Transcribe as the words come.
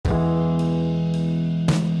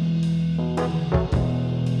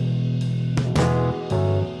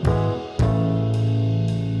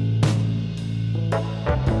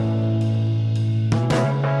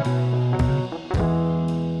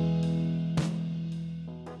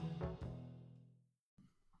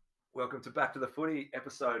Welcome to Back to the Footy,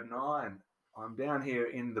 episode 9. I'm down here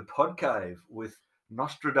in the pod cave with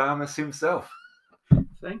Nostradamus himself.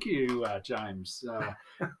 Thank you, James.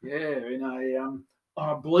 In on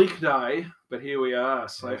a bleak day, but here we are,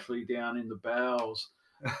 safely down in the bowels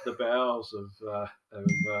of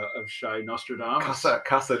Shea Nostradamus.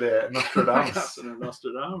 Casa de Nostradamus. Casa de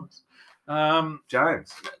Nostradamus.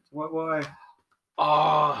 James, why?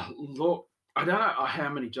 Oh, look, I don't know how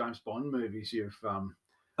many James Bond movies you've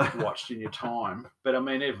watched in your time, but I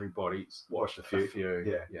mean everybody's watched a few.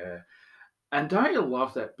 Yeah. And don't you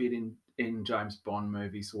love that bit in James Bond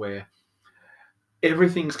movies where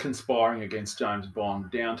everything's conspiring against James Bond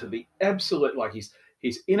down to the absolute, like he's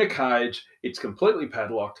in a cage, it's completely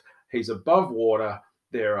padlocked, he's above water,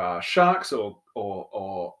 there are sharks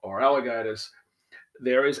or alligators.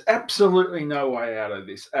 There is absolutely no way out of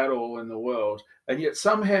this at all in the world. And yet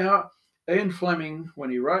somehow Ian Fleming,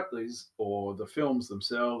 when he wrote these, or the films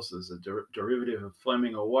themselves as a derivative of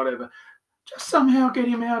Fleming or whatever, just somehow get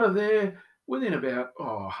him out of there within about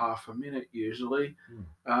half a minute usually,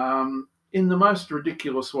 in the most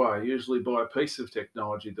ridiculous way, usually by a piece of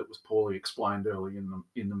technology that was poorly explained early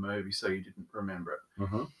in the movie, so you didn't remember it.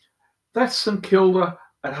 Mm-hmm. That's St Kilda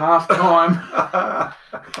at half time.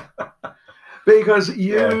 Because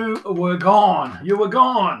you were gone. You were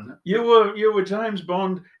gone. You were James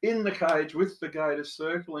Bond in the cage with the gators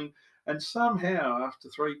circling, and somehow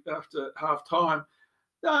after half time,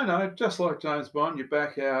 no, just like James Bond, you're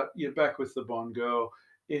back out. You're back with the Bond girl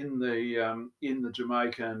in the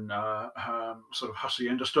Jamaican sort of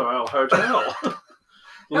hacienda style hotel,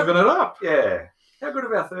 living it up. Yeah. How good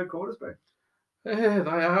have our third quarters been? Yeah,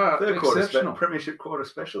 they are Third exceptional. quarter, premiership quarter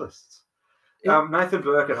specialists. Nathan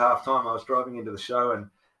Burke at halftime, I was driving into the show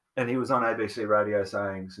and he was on ABC radio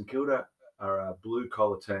saying St Kilda are a blue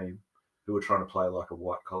collar team who were trying to play like a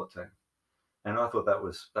white collar team, and I thought that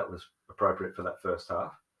was appropriate for that first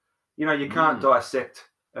half. You know, you can't dissect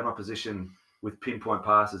an opposition with pinpoint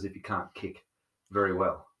passes if you can't kick very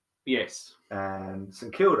well. Yes, and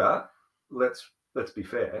St Kilda, let's be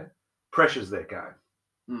fair, pressures their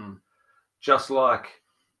game, just like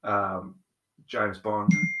James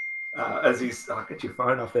Bond. As he's, I'll get your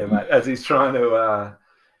phone off there, mate. As he's trying to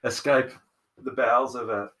escape the bowels of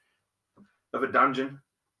a dungeon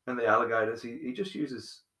and the alligators, he just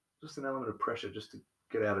uses just an element of pressure just to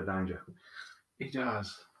get out of danger. He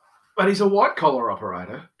does, but he's a white collar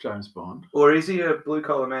operator, James Bond. Or is he a blue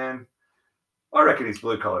collar man? I reckon he's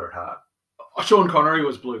blue collar at heart. Sean Connery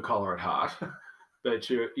was blue collar at heart, but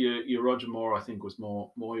your Roger Moore, I think, was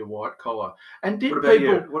more your white collar. And did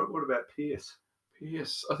what about Pierce?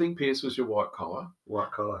 Yes, I think Pierce was your white collar.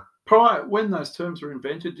 White collar. Prior, when those terms were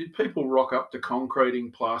invented, did people rock up to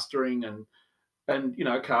concreting, plastering, and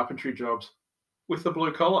carpentry jobs with the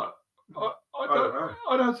blue collar? I don't know.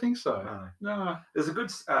 I don't think so. No. There's a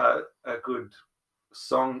good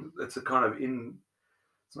song. It's a kind of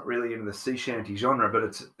it's not really in the sea shanty genre, but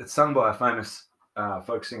it's sung by a famous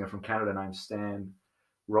folk singer from Canada named Stan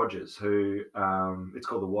Rogers, who it's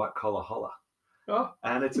called the White Collar Holler. Oh.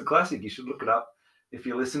 And it's a classic. You should look it up. If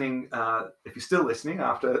you're listening, if you're still listening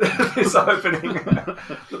after this opening,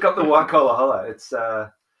 look up the White Collar Holler.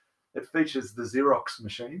 It features the Xerox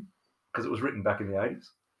machine because it was written back in the 80s.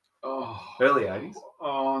 Oh, early 80s.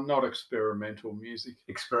 Oh, not experimental music.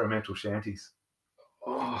 Experimental shanties.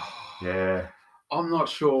 Oh, yeah. I'm not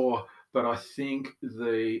sure, but I think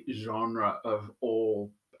the genre of all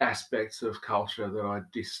aspects of culture that I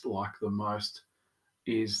dislike the most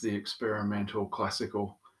is the experimental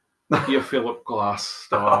classical, your Philip Glass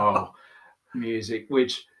style music,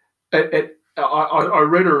 which I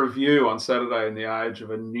read a review on Saturday in the Age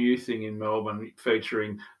of a new thing in Melbourne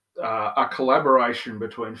featuring a collaboration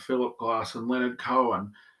between Philip Glass and Leonard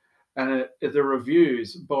Cohen, and the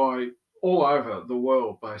reviews by all over the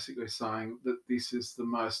world basically saying that this is the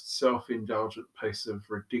most self-indulgent piece of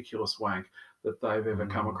ridiculous wank that they've ever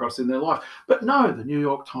come across in their life. But no, the New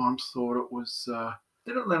York Times thought it was...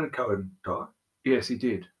 Didn't Leonard Cohen die? Yes, he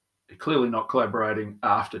did. Clearly not collaborating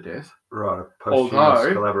after death. Right, a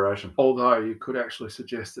posthumous collaboration. Although you could actually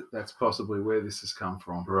suggest that that's possibly where this has come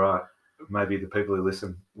from. Right. Maybe the people who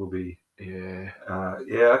listen will be... Yeah.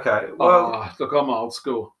 Okay. Well, look, I'm old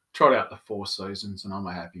school. Trot out the Four Seasons and I'm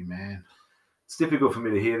a happy man. It's difficult for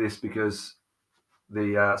me to hear this because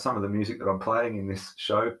some of the music that I'm playing in this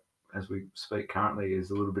show as we speak currently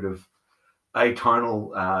is a little bit of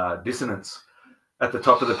atonal dissonance at the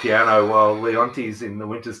top of the piano, while Leontes in The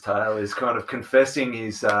Winter's Tale is kind of confessing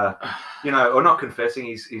his, or not confessing,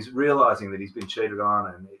 he's realising that he's been cheated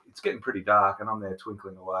on, and it's getting pretty dark, and I'm there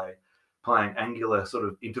twinkling away, playing angular sort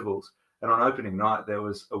of intervals. And on opening night, there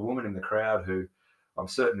was a woman in the crowd who I'm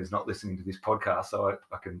certain is not listening to this podcast, so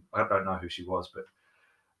I don't know who she was, but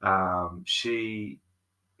she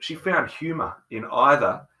found humour in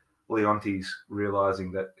either Leontes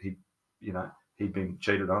realising that he'd been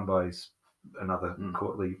cheated on by another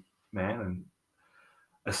courtly man, and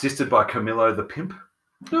assisted by Camillo the pimp.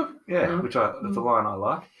 Which that's a line I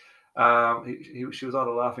like. She was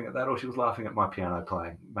either laughing at that, or she was laughing at my piano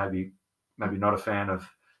playing. Maybe not a fan of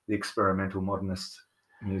the experimental modernist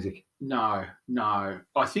music. No.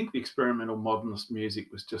 I think the experimental modernist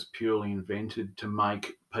music was just purely invented to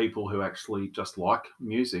make people who actually just like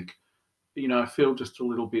music, feel just a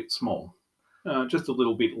little bit small, just a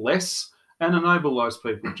little bit less, and enable those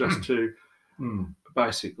people just to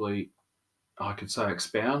basically, I could say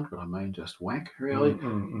expound, but I mean just whack, really.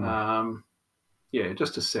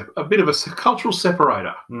 Just a bit of a cultural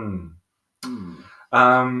separator.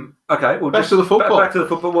 Okay, well, back to the football. Back to the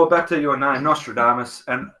football. Well, back to your name, Nostradamus,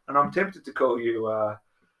 and I'm tempted to call you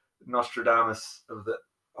Nostradamus of the.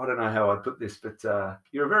 I don't know how I'd put this, but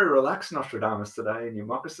you're a very relaxed Nostradamus today in your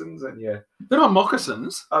moccasins and your. They're not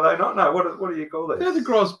moccasins. Are they not? No. What do you call these? They're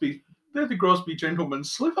the Grosby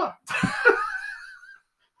gentleman's slipper.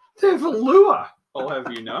 They're velour, I'll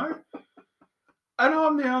have you know. And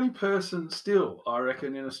I'm the only person still, I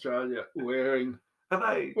reckon, in Australia wearing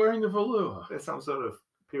the velour. They're some sort of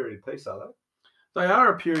period piece, are they? They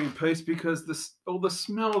are a period piece because the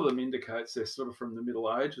smell of them indicates they're sort of from the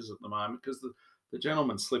Middle Ages at the moment, because the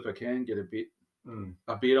gentleman's slipper can get a bit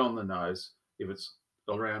on the nose if it's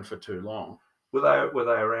around for too long. Were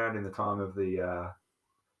they around in the time of the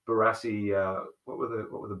Barassi? What were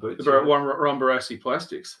the boots? The Ron Barassi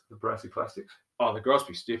plastics. The Barassi plastics. Oh, the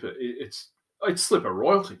Grosby slipper. It's slipper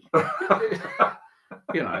royalty.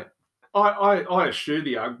 I eschew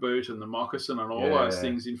the Ugg boot and the moccasin and all those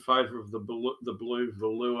things in favour of the blue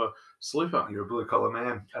velour slipper. You're a blue collar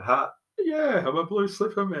man at heart. Yeah, I'm a blue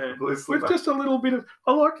slipper man. Blue slipper. With just a little bit of.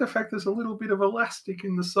 I like the fact there's a little bit of elastic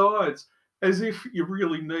in the sides, as if you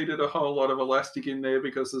really needed a whole lot of elastic in there,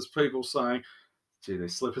 because there's people saying, "Gee,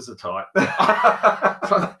 these slippers are tight."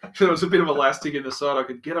 If there was a bit of elastic in the side, I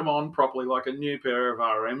could get them on properly, like a new pair of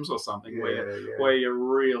RMs or something, where you're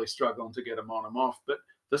really struggling to get them on and off. But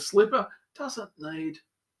the slipper doesn't need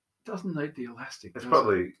the elastic. It's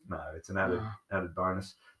probably it's an added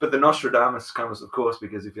bonus. But the Nostradamus comes, of course,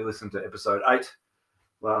 because if you listen to episode 8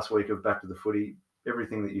 last week of Back to the Footy,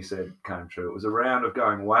 everything that you said came true. It was a round of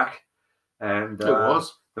going whack, and it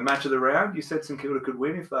was the match of the round. You said St Kilda could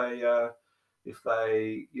win if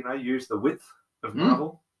they used the width of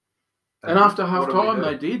marble. And after half time,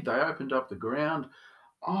 they did. They opened up the ground.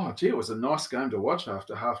 Oh, gee, it was a nice game to watch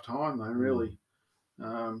after half time.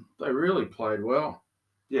 They really played well.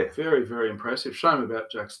 Yeah. Very, very impressive. Shame about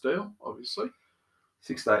Jack Steele, obviously.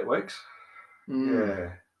 6 to 8 weeks.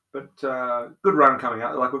 Yeah. But good run coming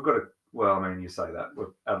up. Like, we've got you say that.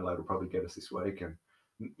 Adelaide will probably get us this week, and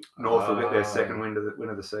North will get their second win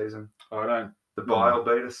of the season. The bye will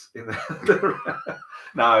beat us in the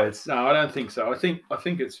No, I don't think so. I think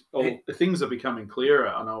it's things are becoming clearer,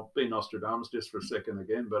 and I'll be Nostradamus just for a second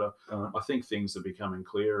again, but I think things are becoming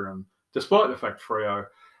clearer, and despite the fact Freo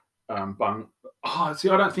I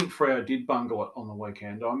don't think Freo did bungle it on the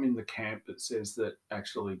weekend. I'm in the camp that says that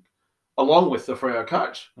actually, along with the Freo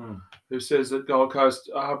coach, who says that Gold Coast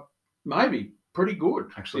are maybe pretty good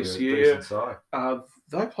actually this year.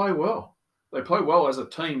 They play well. They play well as a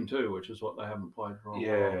team too, which is what they haven't played for a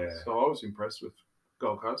while. So I was impressed with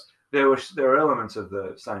Gold Coast. There were elements of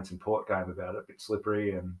the Saints and Port game about it, a bit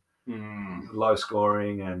slippery and low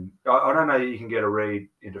scoring, and I don't know that you can get a read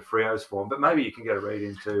into Freo's form, but maybe you can get a read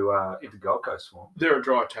into Gold Coast form. They're a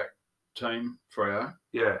dry track team, Freo.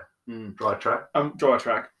 Yeah, dry track. Dry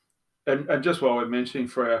track. And just while we're mentioning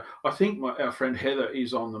Freo, I think our friend Heather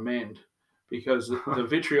is on the mend, because the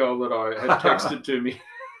vitriol that I had texted to me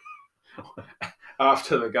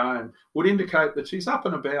after the game would indicate that she's up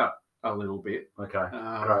and about a little bit. Okay,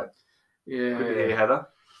 great. Yeah. Good to hear, Heather.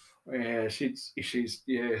 Yeah, she's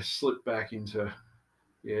slipped back into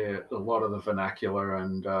a lot of the vernacular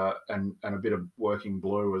and a bit of working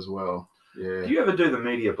blue as well. Yeah. Do you ever do the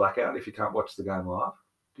media blackout if you can't watch the game live?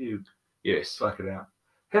 Do you? Yes. Black it out.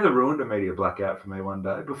 Heather ruined a media blackout for me one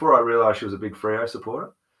day before I realised she was a big Freo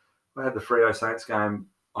supporter. I had the Freo Saints game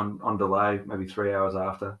on delay, maybe 3 hours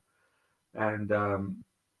after, and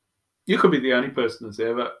you could be the only person that's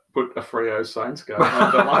ever put a Freo Saints game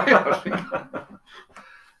on delay, I think.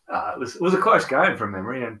 It was a close game from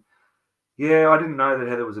memory, and I didn't know that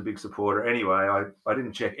Heather was a big supporter. Anyway, I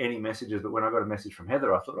didn't check any messages, but when I got a message from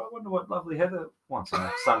Heather, I thought, I wonder what lovely Heather wants on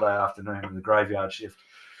a Sunday afternoon in the graveyard shift.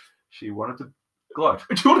 She wanted to gloat.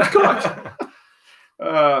 She wanted to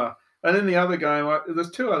gloat. And then the other game,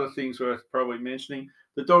 there's two other things worth probably mentioning.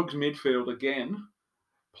 The Dogs midfield again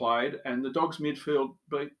played, and the Dogs midfield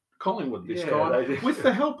beat Collingwood this time with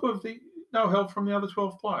the help of no help from the other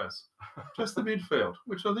 12 players, just the midfield,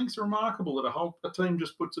 which I think is remarkable that a team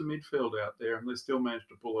just puts a midfield out there and they still manage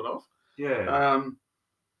to pull it off. Yeah.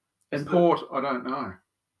 And Port, I don't know.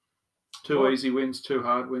 Two easy wins, two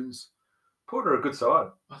hard wins. Port are a good side.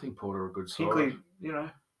 I think Port are a good side. Hinkley, you know.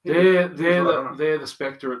 They're the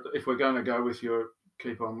spectre. If we're going to go with your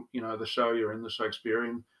keep on, the show, you're in the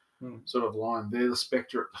Shakespearean sort of line. They're the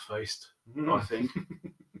spectre at the feast. I think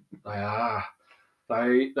they are.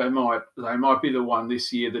 They might be the one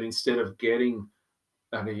this year that instead of getting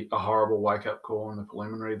a horrible wake up call in the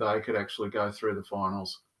preliminary, they could actually go through the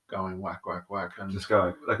finals going whack whack whack and just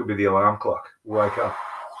go. They could be the alarm clock. Wake up.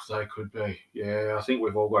 They could be. Yeah, I think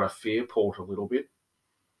we've all got to fear Port a little bit.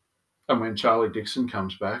 And when Charlie Dixon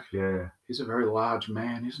comes back, he's a very large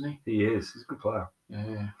man, isn't he? He is. He's a good player.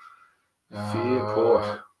 Yeah. Fear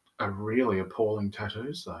Port. Are really appalling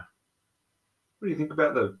tattoos, though. What do you think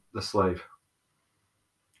about the sleeve?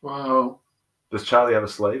 Well, does Charlie have a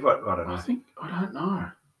sleeve? I don't know. I don't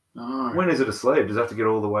know. No. When is it a sleeve? Does it have to get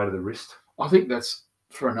all the way to the wrist? I think that's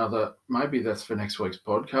for maybe that's for next week's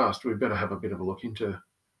podcast. We better have a bit of a look into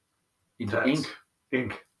ink.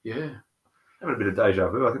 Ink. Yeah. Having a bit of deja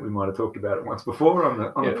vu. I think we might have talked about it once before on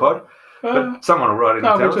the pod. But someone will write in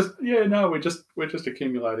and tell us. We're just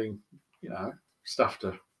accumulating, stuff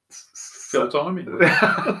to fill time in.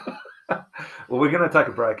 Well, we're going to take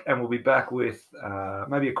a break and we'll be back with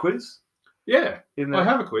maybe a quiz. Yeah, I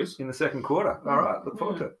have a quiz. In the second quarter. All right, look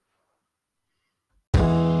forward to it.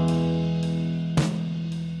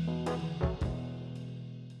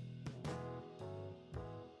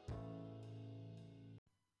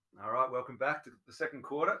 All right, welcome back to the second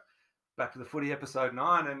quarter. Back to the Footy episode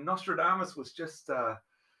 9, and Nostradamus was just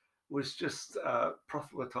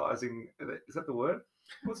proselytizing. Is that the word?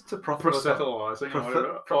 What's to proselytizing?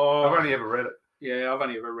 I've only ever read it. Yeah, I've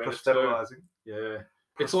only ever read it too. Yeah.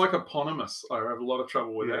 It's like eponymous. I have a lot of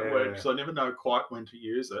trouble with that word because I never know quite when to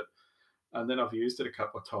use it. And then I've used it a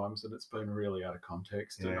couple of times and it's been really out of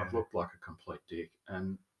context and I've looked like a complete dick.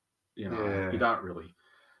 And, you don't really.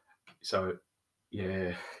 So,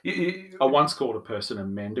 yeah. I once called a person a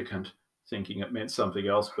mendicant thinking it meant something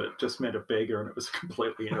else, but it just meant a beggar and it was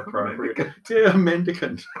completely inappropriate. A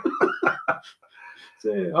mendicant.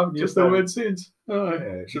 I haven't used the word since.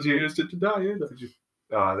 Should have used it today either.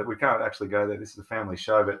 That we can't actually go there. This is a family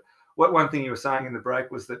show. But one thing you were saying in the break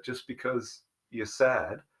was that just because you're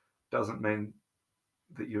sad doesn't mean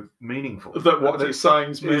that you're meaningful. That what you're saying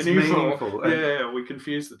is meaningful. Yeah, we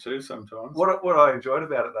confuse the two sometimes. What I enjoyed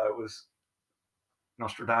about it though was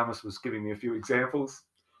Nostradamus was giving me a few examples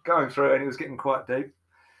going through, and he was getting quite deep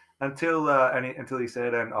until he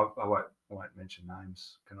said, and I won't mention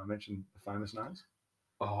names. Can I mention the famous names?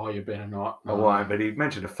 Oh, you better not. I won't. But he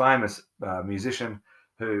mentioned a famous musician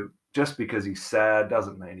who, just because he's sad,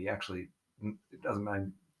 doesn't mean he actually doesn't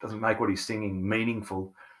make what he's singing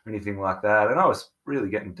meaningful or anything like that. And I was really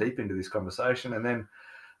getting deep into this conversation, and then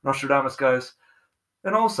Nostradamus goes,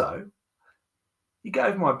 and also, he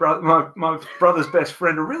gave my brother's best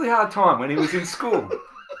friend a really hard time when he was in school.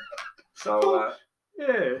 So.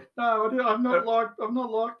 I've not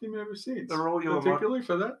liked him ever since. Particularly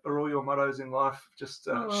for that. Are all your mottos in life just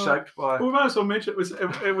shaped by? We might as well mention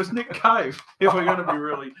it was Nick Cave. If we're going to be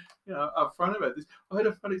really, upfront about this, I had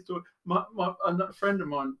a funny story. A friend of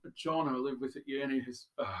mine, John, who I lived with at uni, who's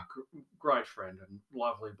a great friend and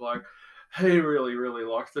lovely bloke. He really, really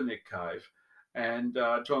liked the Nick Cave, and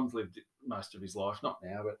John's lived most of his life, not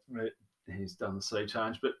now, but he's done the sea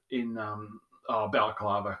change. But in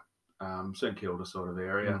Balaclava. St Kilda sort of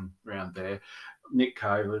area around there. Nick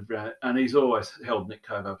Cave lived around, and he's always held Nick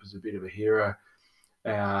Cave up as a bit of a hero,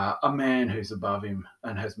 a man who's above him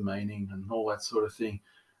and has meaning and all that sort of thing.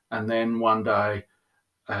 And then one day,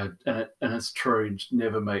 and it's true,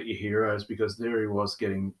 never meet your heroes, because there he was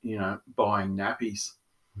buying nappies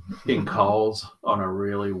in Coles on a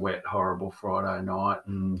really wet, horrible Friday night.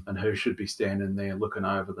 And who should be standing there looking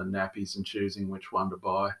over the nappies and choosing which one to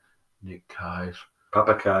buy? Nick Cave.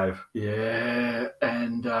 Papa Cave. Yeah,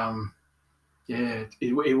 and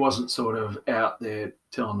he wasn't sort of out there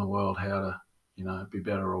telling the world how to, be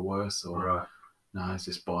better or worse, or right. No, he's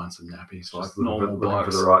just buying some nappies, just like normal blokes.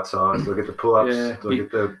 Looking for the right size. Do I get the pull-ups? Do I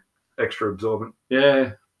get the extra absorbent?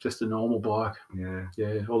 Yeah, just a normal bloke. Yeah.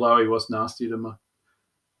 Although he was nasty to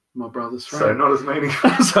my brother's friend. So not as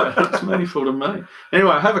meaningful. So not as meaningful to me.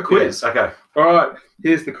 Anyway, I have a quiz. Yes, okay. All right,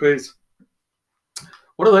 here's the quiz.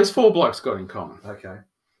 What do these four blokes got in common? Okay.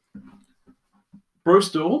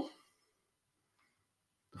 Bruce Dool,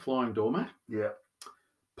 the flying doormat. Yeah.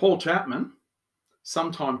 Paul Chapman,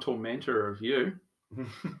 sometime tormentor of you.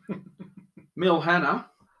 Mil Hanna,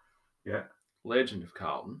 yeah, legend of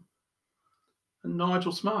Carlton, and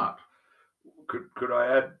Nigel Smart. Could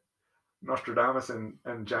I add Nostradamus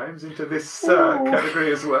and James into this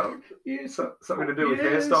category as well? Yes, something to do with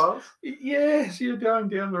hairstyles. Yes, you're going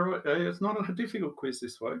down the right. It's not a difficult quiz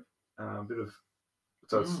this week. A bit of.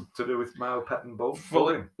 So it's to do with male pattern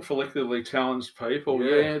balding. Follicularly challenged people.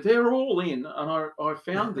 Yeah, they're all in. And I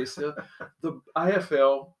found this, the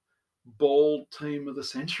AFL bald team of the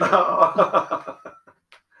century.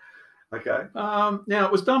 Okay. Now,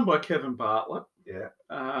 it was done by Kevin Bartlett. Yeah.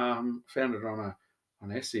 Found it on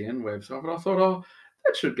an SEN website. But I thought,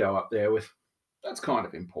 that should go up there with, that's kind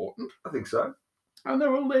of important. I think so. And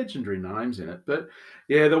there were legendary names in it. But,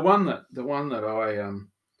 yeah, the one that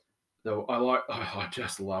I like. I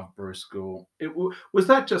just love Bruce Gould. Was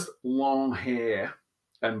that just long hair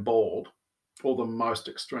and bald, or the most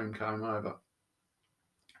extreme comb over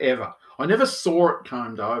ever? I never saw it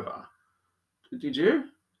combed over. Did you?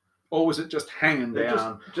 Or was it just hanging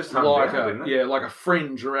down? Just hung like down, didn't it? like a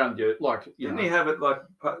fringe around you, Didn't he have it like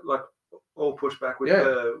all pushed back with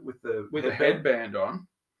the headband on?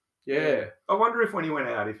 Yeah. I wonder if when he went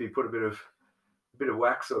out, if he put a bit of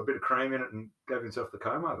wax or a bit of cream in it and gave himself the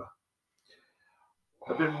comb over.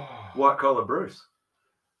 A bit white collar Bruce.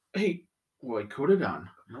 He could have done.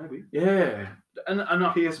 Maybe. Yeah.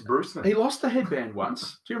 And P.S. Bruce. He lost the headband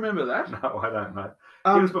once. Do you remember that? No, I don't know.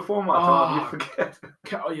 It was before my time. You forget.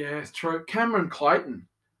 Yeah, it's true. Cameron Clayton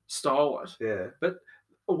stole it. Yeah. But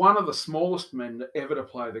one of the smallest men ever to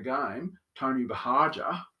play the game, Tony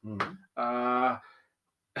Bahaja,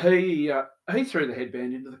 he threw the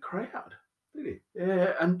headband into the crowd. Did he?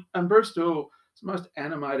 Yeah, and Bruce Gould is the most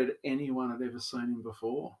animated anyone had ever seen him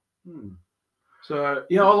before. So,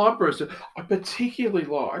 yeah, I like Bruce. I particularly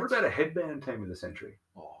like... What about a headband team of the century?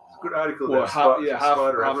 It's a good article about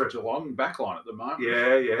Spider Everett. Geelong backline at the moment.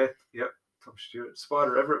 Yeah, yep. Tom Stewart.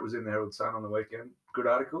 Spider Everett was in the Herald Sun on the weekend. Good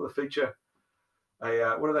article. A feature.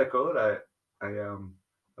 What do they call it?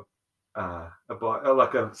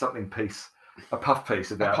 Something piece. A puff piece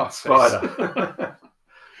about Spider.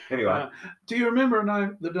 Anyway. Do you remember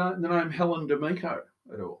the name Helen D'Amico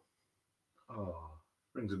at all? Oh,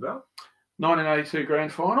 rings a bell. 1982 grand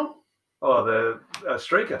final. Oh, the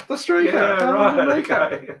streaker. The streaker. Yeah, right.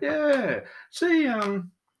 Okay. Yeah.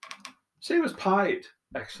 She was paid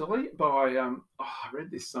actually by I read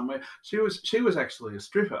this somewhere. She was actually a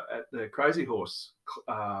stripper at the Crazy Horse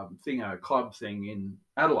club thing in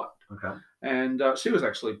Adelaide. Okay. And she was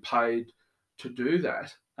actually paid to do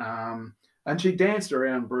that. And she danced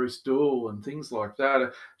around Bruce Gould and things like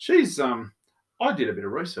that. She's I did a bit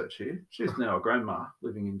of research here. She's now a grandma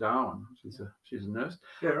living in Darwin. She's a nurse.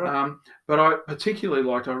 Yeah, right. But I particularly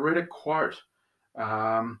liked, I read a quote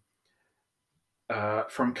from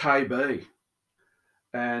KB,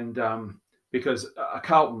 and because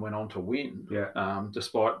Carlton went on to win,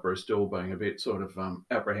 despite Bruce Gould being a bit sort of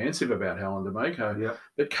apprehensive about Helen D'Amico. Yeah.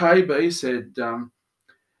 But KB said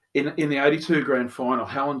in the 82 grand final,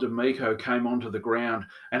 Helen D'Amico came onto the ground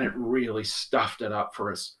and it really stuffed it up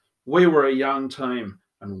for us. We were a young team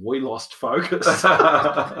and we lost focus.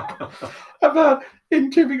 But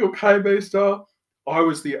in typical KB style, I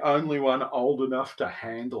was the only one old enough to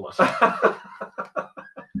handle it.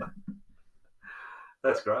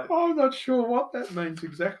 That's great. I'm not sure what that means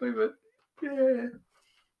exactly, but yeah.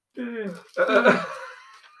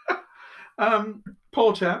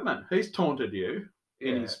 Paul Chapman, he's taunted you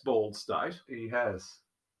in his bald state. He has.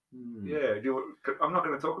 Yeah, I'm not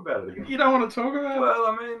going to talk about it again. You don't want to talk about it? Well,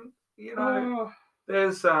 I mean,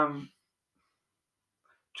 there's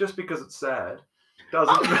just because it's sad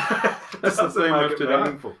doesn't. That's the theme of today.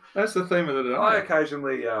 Meaningful. That's the theme of the day. I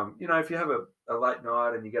occasionally, if you have a late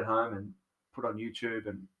night and you get home and put on YouTube,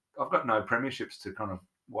 and I've got no premierships to kind of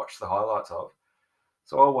watch the highlights of,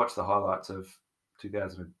 so I'll watch the highlights of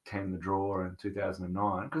 2010, the draw, and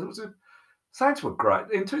 2009 because Saints were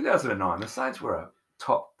great in 2009. The Saints were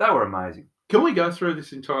top. They were amazing. Can we go through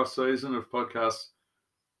this entire season of podcasts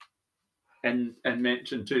and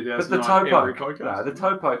mention 2009 every podcast? No, the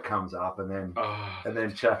toe poke comes up, and then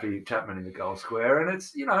Chapman in the goal square, and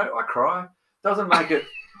it's I cry. Doesn't make it.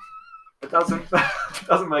 It doesn't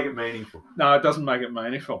make it meaningful. No, it doesn't make it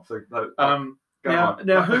meaningful. So, now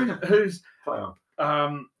who's play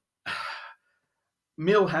on?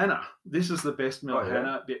 Mil Hanna. This is the best Mil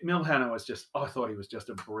Hanna. Yeah. Mil Hanna I thought he was just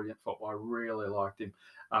a brilliant footballer. I really liked him.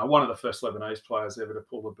 One of the first Lebanese players ever to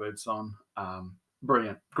pull the boots on.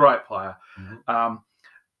 Brilliant. Great player. Mm-hmm.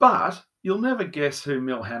 But you'll never guess who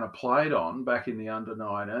Mil Hanna played on back in the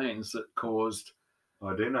under-19s that caused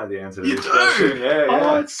I do know the answer to You this do? question. Yeah,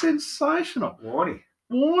 Oh, it's sensational. Warnie.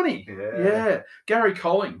 Yeah. Gary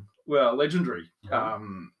Colling, well, legendary Uh-huh.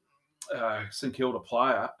 St Kilda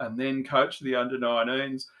player, and then coach of the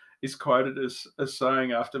under-19s, is quoted as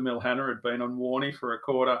saying after Mil Hanna had been on Warnie for a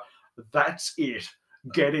quarter, "That's it.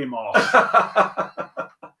 Get him off."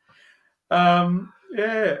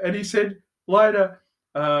 And he said later,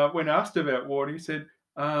 when asked about Warnie, he said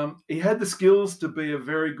he had the skills to be a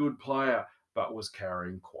very good player, but was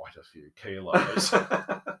carrying quite a few kilos.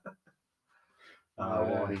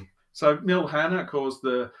 Warnie. So Mil Hanna caused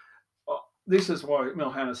this is why Mil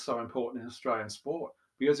Hanna is so important in Australian sport.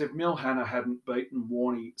 Because if Mil Hanna hadn't beaten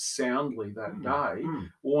Warnie soundly that day,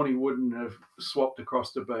 Warnie wouldn't have swapped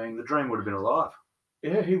across to being... The dream would have been alive.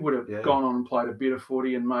 Yeah, he would have gone on and played a bit of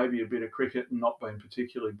footy and maybe a bit of cricket and not been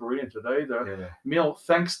particularly brilliant at either. Yeah.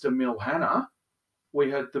 Thanks to Mil Hanna,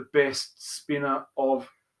 we had the best spinner of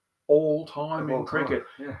all time in cricket.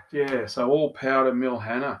 Yeah, so all power to Mil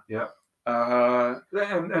Hanna. Yeah.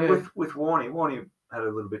 With Warnie had a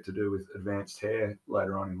little bit to do with advanced hair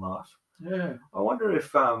later on in life. Yeah. I wonder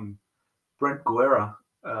if Brent Guerra...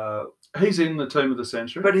 he's in the team of the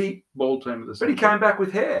century. Bald team of the century. But he came back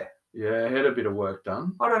with hair. Yeah, he had a bit of work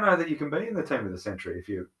done. I don't know that you can be in the team of the century if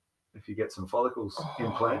you get some follicles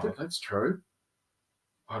implanted. That's true.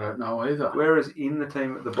 I don't know either. Whereas in the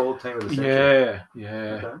bald team of the century.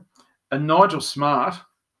 Yeah. Okay. And Nigel Smart,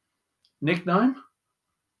 nickname?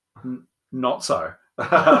 Not so.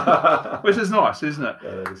 Which is nice, isn't it?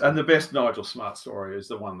 Yeah, and the best Nigel Smart story is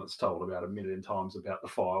the one that's told about 1 million times about the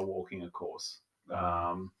firewalking, of course.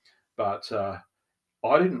 But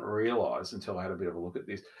I didn't realise until I had a bit of a look at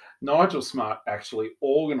this. Nigel Smart actually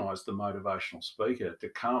organised the motivational speaker to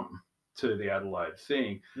come to the Adelaide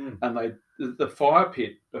thing, and the fire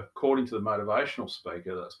pit, according to the motivational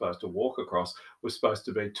speaker that's supposed to walk across, was supposed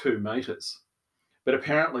to be 2 metres. But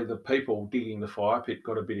apparently the people digging the fire pit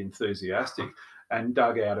got a bit enthusiastic and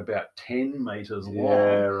dug out about 10 metres long.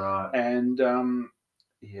 Yeah, right. And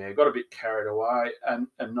got a bit carried away. And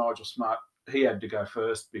Nigel Smart, he had to go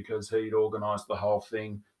first because he'd organised the whole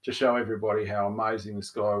thing to show everybody how amazing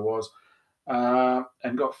this guy was,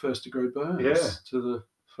 and got first-degree burns to the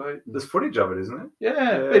feet. There's footage of it, isn't it?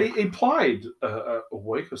 Yeah. But he played a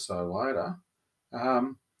week or so later.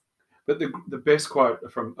 But the best quote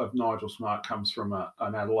of Nigel Smart comes from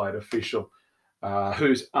an Adelaide official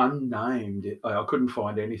who's unnamed. I couldn't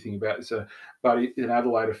find anything about this, but an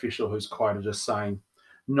Adelaide official who's quoted as saying,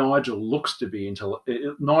 Nigel looks the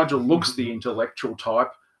intellectual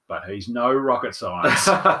type, but he's no rocket science.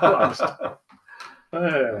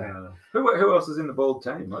 Who else is in the bald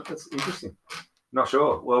team? That's interesting. Not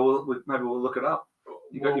sure. Well, maybe we'll look it up.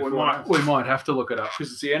 We might have to look it up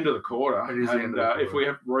because it's the end of the quarter. It is the end of the quarter. If we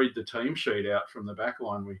read the team sheet out from the back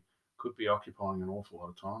line, we could be occupying an awful lot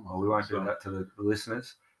of time. Well, we won't do that to the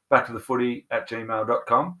listeners. Back to the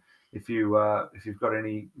footy@gmail.com. If you've got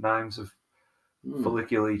any names of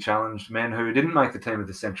follicularly challenged men who didn't make the team of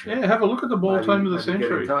the century. Yeah, have a look at the ball team of the century.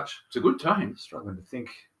 Get in touch. It's a good team. Struggling to think.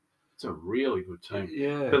 It's a really good team.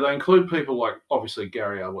 Yeah. But they include people like, obviously,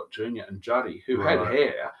 Gary Ablett Jr. and Juddy, who had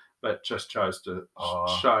hair, but just chose to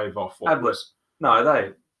shave off what was... No,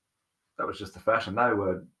 that was just the fashion. They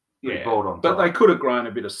were bald on top. But they could have grown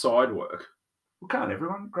a bit of side work. Well, can't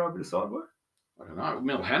everyone grow a bit of side work? I don't know.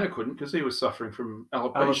 Mil Hanna couldn't because he was suffering from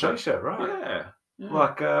alopecia. Alopecia, right. Yeah.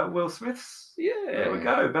 Like Will Smith's. Yeah. There we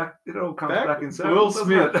go. Back. It all comes back in circles. Will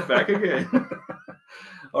Smith, back again.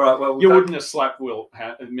 All right, well... You wouldn't have slapped Mil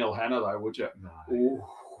Hanna, though, would you? No.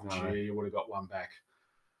 Gee, you would have got one back.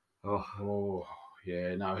 Oh.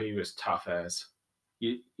 Yeah, no, he was tough as.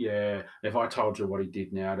 If I told you what he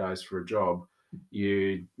did nowadays for a job,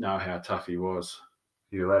 you'd know how tough he was.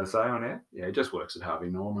 You allowed to say on air? Yeah, he just works at Harvey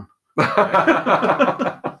Norman. All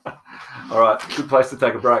right, good place to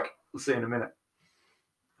take a break. We'll see you in a minute.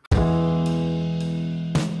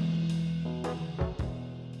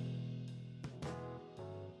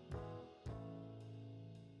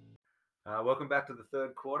 Welcome back to the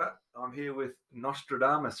third quarter. I'm here with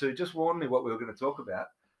Nostradamus, who just warned me what we were going to talk about.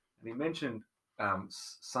 And he mentioned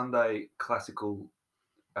Sunday classical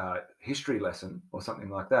history lesson or something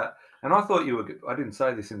like that. And I thought I didn't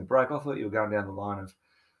say this in the break, I thought you were going down the line of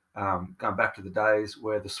going back to the days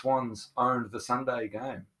where the Swans owned the Sunday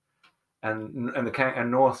game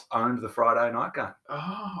and North owned the Friday night game.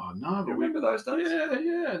 Oh, no. Do you remember those days?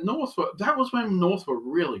 Yeah. That was when North were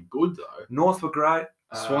really good, though. North were great.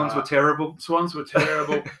 Swans were terrible.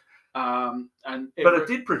 But it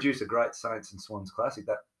did produce a great Saints and Swans classic.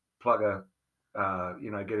 That plugger,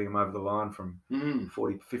 getting him over the line from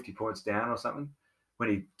 40, 50 points down or something. When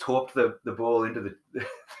he torped the ball into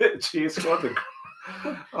the cheer squad,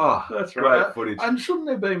 Oh, That's great right. footage. And shouldn't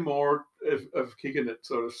there be more of kicking it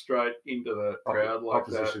sort of straight into the crowd like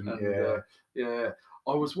opposition, that? And, yeah.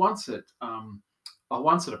 I was once at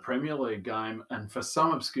a Premier League game, and for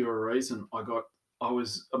some obscure reason,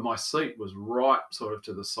 my seat was right sort of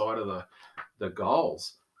to the side of the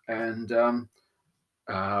goals, and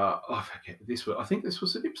I forget this was. I think this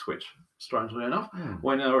was at Ipswich, strangely enough,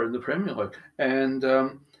 when they were in the Premier League,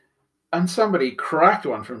 and somebody cracked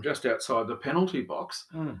one from just outside the penalty box,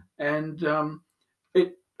 and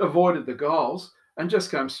it avoided the goals and just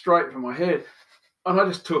came straight for my head, and I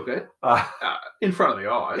just took it in front of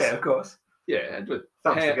the eyes. Yeah, of course. Yeah, with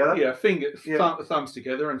thumbs together. Yeah, thumbs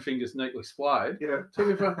together and fingers neatly splayed. Yeah. Took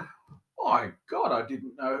it for, my God, I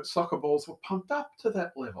didn't know soccer balls were pumped up to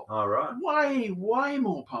that level. All right. Way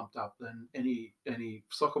more pumped up than any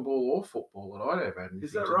soccer ball or football that I'd ever had anything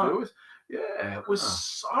to do with. Yeah, it was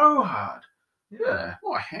so hard. Yeah,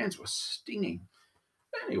 my hands were stinging.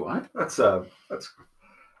 Anyway, that's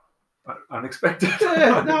unexpected.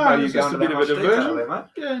 Yeah, no, you it's just a bit of a diversion. There, mate.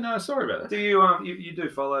 Yeah, no, sorry about that. Do you do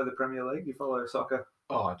follow the Premier League? You follow soccer?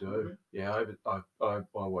 Oh, I do. Yeah, I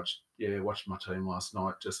watched my team last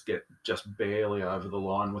night just barely over the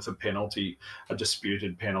line with a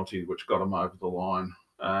disputed penalty, which got them over the line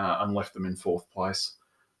and left them in fourth place.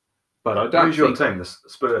 But I don't. Who's your team? The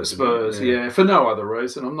Spurs. Spurs, yeah, for no other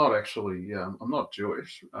reason. I'm not actually. I'm not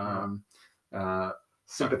Jewish.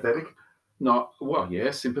 Sympathetic.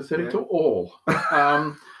 Sympathetic to all.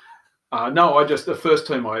 No, the first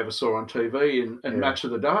team I ever saw on TV in Match of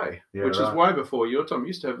the Day, which is way before your time. I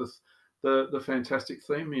used to have the fantastic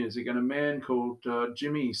theme music, and a man called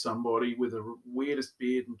Jimmy somebody with the weirdest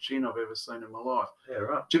beard and chin I've ever seen in my life. Yeah,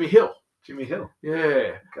 right. Jimmy Hill. Jimmy Hill. Yeah.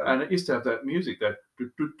 Okay. And it used to have that music, that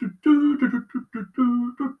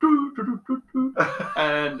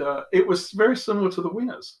and it was very similar to the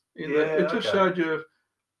Winners. It just showed you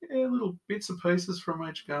little bits and pieces from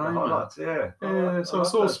each game. The highlights, So I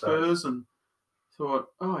saw Spurs and thought,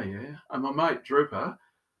 oh yeah. And my mate Drooper,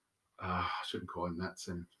 I shouldn't call him that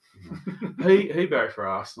soon. He barracked for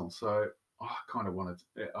Arsenal, so I kind of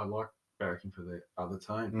I like barracking for the other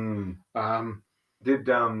team. What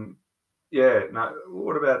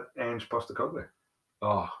about Ange Postecoglou?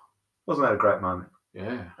 Oh, wasn't that a great moment?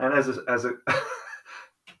 Yeah. And as a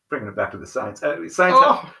bringing it back to the Saints.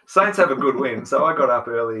 Saints have a good win. So I got up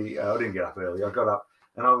early. I didn't get up early. I got up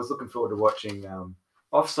and I was looking forward to watching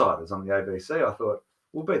Offsiders on the ABC. I thought,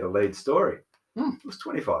 we'll be the lead story. It was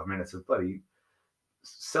 25 minutes of bloody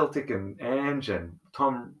Celtic and Ange and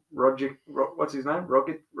Tom Rogic. What's his name?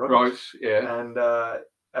 Rogic? Right, yeah. And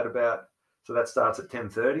at about, so that starts at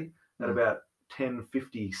 10:30. At about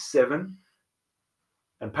 10:57.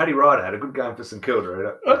 And Paddy Ryder had a good game for St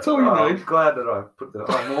Kilda. That's all you need. I'm glad that I put the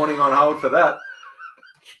morning on hold for that.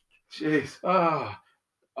 Jeez. Oh,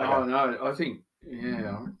 no. I think,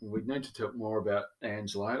 we need to talk more about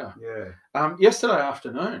Ange later. Yeah. Yesterday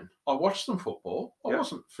afternoon, I watched some football. I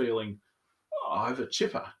wasn't feeling over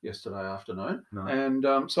chipper yesterday afternoon. No. And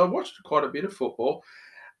so I watched quite a bit of football.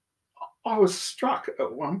 I was struck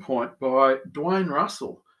at one point by Dwayne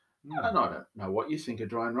Russell. And I don't know what you think of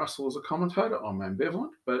Dwayne Russell as a commentator. I'm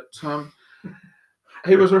ambivalent, but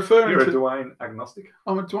he was referring You're a Dwayne agnostic?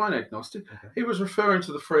 I'm a Dwayne agnostic. Okay. He was referring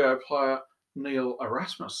to the Freo player Neil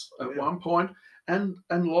Erasmus at one point and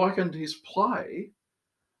likened his play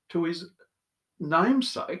to his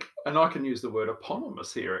namesake, and I can use the word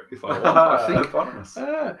eponymous here if I want, I think. Eponymous.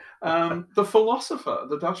 The philosopher,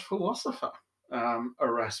 the Dutch philosopher,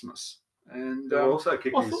 Erasmus. And also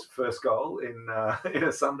kicked his first goal in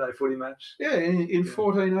a Sunday footy match. Yeah, in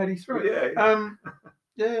 1483.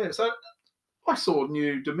 Yeah. So I saw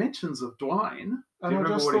new dimensions of Dwayne. And Do you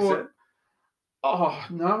remember what he said? Oh,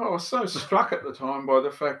 no, I was so struck at the time by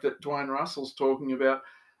the fact that Dwayne Russell's talking about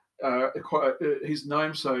his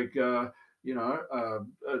namesake, the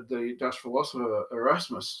Dutch philosopher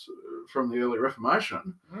Erasmus from the early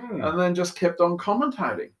Reformation, and then just kept on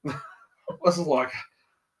commentating. I was like,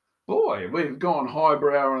 boy, we've gone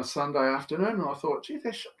highbrow on a Sunday afternoon, and I thought, gee,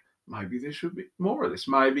 there should be more of this.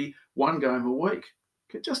 Maybe one game a week.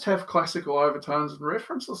 Could just have classical overtones and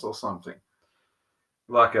references or something.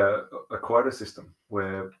 Like a quota system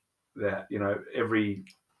where every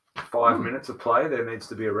 5 minutes of play there needs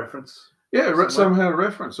to be a reference. Yeah, somehow a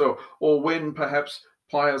reference. Or when perhaps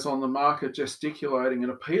players on the mark are gesticulating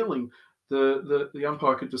and appealing, the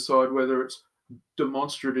umpire could decide whether it's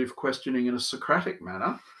demonstrative questioning in a Socratic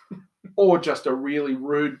manner or just a really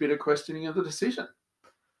rude bit of questioning of the decision.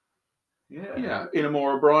 Yeah. In a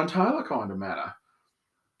more Brian Taylor kind of manner.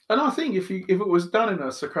 And I think if it was done in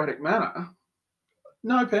a Socratic manner,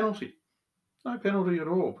 no penalty. No penalty at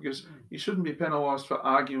all, because you shouldn't be penalised for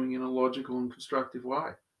arguing in a logical and constructive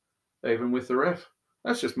way, even with the ref.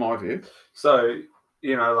 That's just my view. So,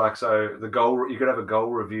 so the goal, you could have a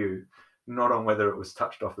goal review, not on whether it was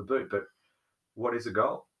touched off the boot, but what is a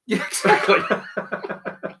goal? Yeah, exactly.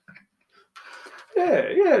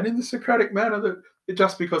 Yeah, and in the Socratic manner that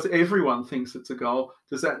just because everyone thinks it's a goal,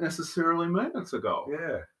 does that necessarily mean it's a goal?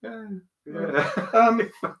 Yeah.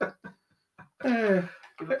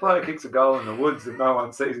 If a player kicks a goal in the woods and no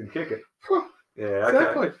one sees him kick it. Yeah,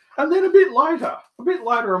 exactly. Okay. And then a bit later,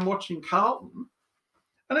 I'm watching Carlton,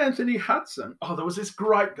 and Anthony Hudson. Oh, there was this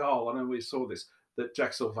great goal. I know we saw this that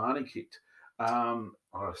Jack Silvani kicked. I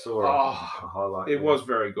saw a highlight. It was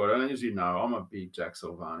very good. And as you know, I'm a big Jack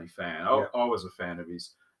Silvani fan. I was a fan of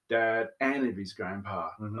his dad and of his grandpa.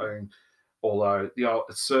 Mm-hmm. I mean, although the old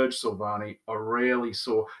Serge Silvani, I rarely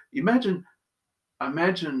saw. Imagine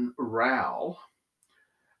Raul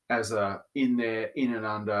as a in and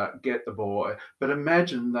under, get the ball. But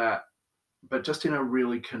imagine that, but just in a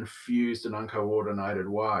really confused and uncoordinated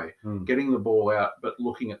way, getting the ball out, but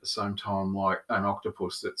looking at the same time like an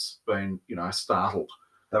octopus that's been, startled.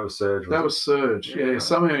 That was Serge. That was Serge. Yeah.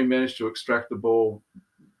 Somehow he managed to extract the ball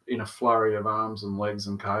in a flurry of arms and legs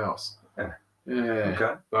and chaos. Yeah.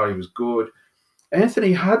 Okay. Oh, he was good.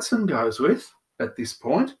 Anthony Hudson goes with, at this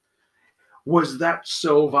point, was that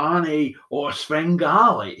Silvani or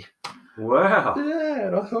Svengali? Wow. Yeah,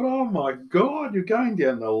 and I thought, oh my God, you're going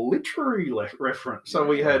down the literary reference. So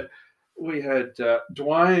we had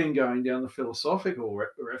Dwayne going down the philosophical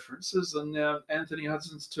references, and now Anthony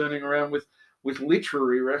Hudson's turning around with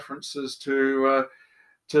literary references to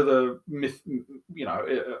the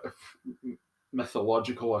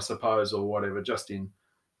mythological, I suppose, or whatever, just in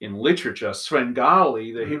literature.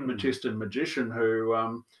 Svengali, the hypnotist and magician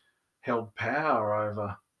who held power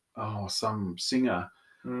over some singer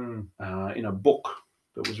in a book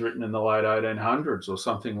that was written in the late 1800s or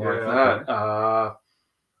something like that. Okay.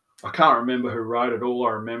 I can't remember who wrote it.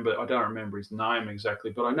 I don't remember his name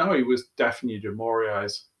exactly, but I know he was Daphne du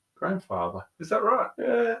Maurier's grandfather. Is that right?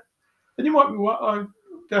 Yeah. And you might be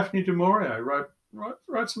Daphne du Maurier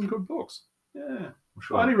wrote some good books. Yeah.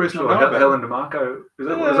 Only reason I know about Helen DeMarco. Is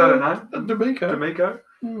that her name? D'Amico.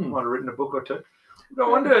 Might have written a book or two. I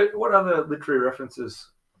wonder what other literary references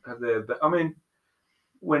have there. I mean,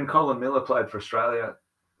 when Colin Miller played for Australia,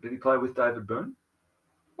 did he play with David Boone?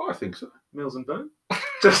 Oh, I think so. Mills and Boone?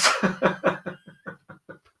 Just.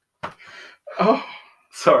 Oh.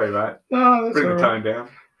 Sorry, mate. No, that's Bring the right. tone down.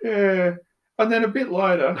 Yeah. And then a bit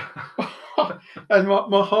later, and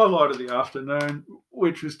my highlight of the afternoon,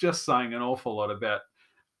 which was just saying an awful lot about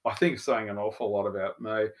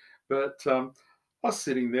me, but I was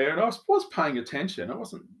sitting there and I was paying attention. I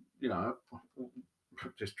wasn't,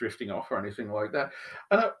 just drifting off or anything like that.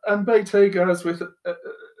 And BT goes with it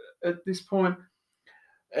at this point,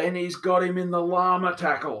 and he's got him in the llama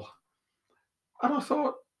tackle. And I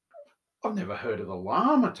thought, I've never heard of the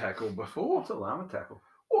llama tackle before. What's a llama tackle?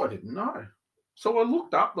 Oh, I didn't know. So I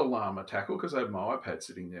looked up the llama tackle because I had my iPad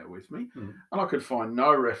sitting there with me, and I could find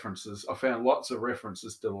no references. I found lots of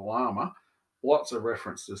references to the llama, lots of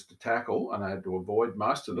references to tackle, and I had to avoid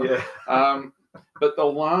most of them. Yeah. But the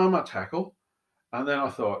llama tackle, and then I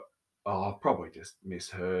thought, I've probably just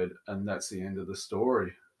misheard, and that's the end of the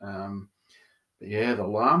story. But yeah, the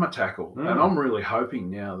llama tackle. And I'm really hoping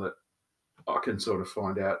now that I can sort of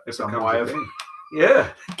find out some way of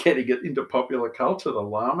getting it into popular culture, the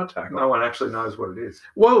llama tackle. No one actually knows what it is.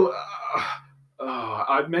 Well,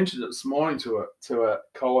 I mentioned it this morning to a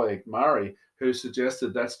colleague, Murray, who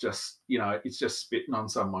suggested that's just, it's just spitting on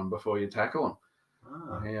someone before you tackle them.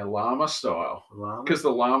 Oh. Yeah, llama style. Because the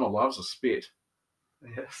llama loves a spit.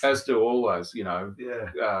 Yes. As do all those,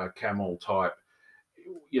 camel type,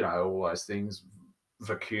 all those things,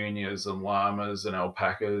 vicunias and llamas and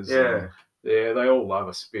alpacas. Yeah. They all love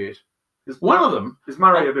a spit. Is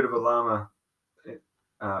Murray a bit of a llama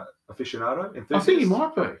aficionado? Enthusiast? I think he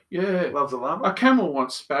might be. Yeah. Loves a llama? A camel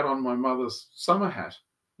once spat on my mother's summer hat.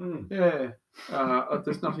 Yeah.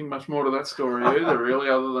 There's nothing much more to that story either, really,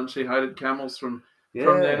 other than she hated camels from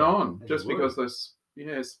then on. Just because those...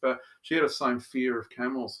 Yes, but she had the same fear of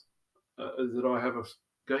camels that I have of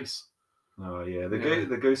geese. Oh yeah, the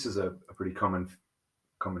goose is a pretty common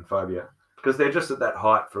phobia because they're just at that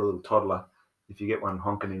height for a little toddler. If you get one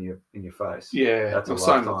honking in your face, that's the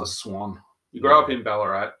same with the swan. You grow up in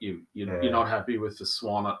Ballarat, you're not happy with the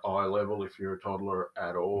swan at eye level if you're a toddler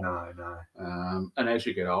at all. No. And as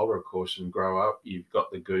you get older, of course, and grow up, you've got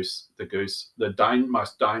the goose. The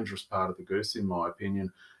most dangerous part of the goose, in my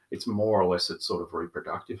opinion. It's more or less its sort of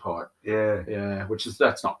reproductive height. Yeah.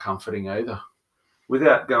 That's not comforting either.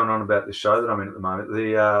 without going on about the show that I'm in at the moment,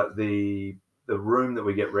 the room that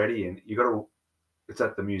we get ready in, it's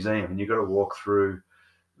at the museum, and you got to walk through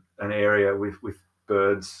an area with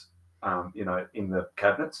birds, in the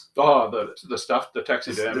cabinets. Oh, the stuff, the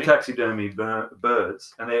taxidermy. The taxidermy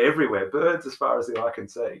birds, and they're everywhere. Birds as far as the eye can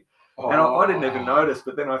see. Oh. And I didn't even notice,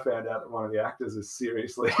 but then I found out that one of the actors is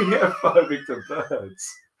seriously phobic to birds.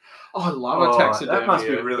 Oh, I love a taxidermy. That must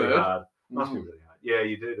be really hard. Must be really hard. Yeah,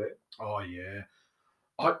 you do that. Oh, yeah.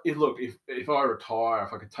 Look, if I retire,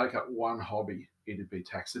 if I could take up one hobby, it'd be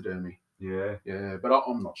taxidermy. Yeah. Yeah, but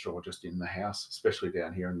I'm not sure just in the house, especially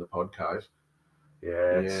down here in the pod cave.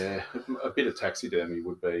 Yeah. A bit of taxidermy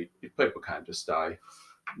would be, if people came to stay.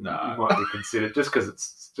 No, it might be considered just because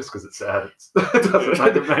it's sad. It doesn't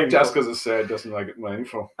make it meaningful. Just because it's sad doesn't make it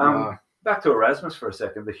meaningful. Back to Erasmus for a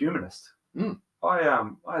second. The Humanist. Mm. I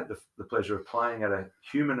had the pleasure of playing at a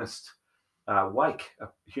Humanist wake. A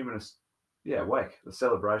Humanist, wake. The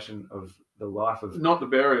celebration of the life of, not the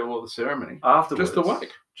burial or the ceremony. Afterwards, just the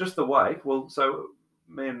wake. Just the wake. Well, so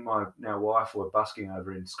me and my now wife were busking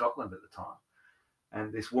over in Scotland at the time,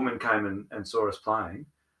 and this woman came and saw us playing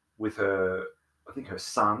with her. I think her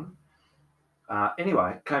son.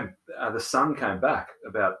 Anyway, the son came back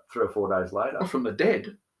about 3 or 4 days later. Oh, from the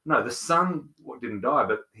dead? No, the son didn't die,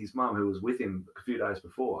 but his mum, who was with him a few days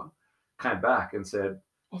before, came back and said,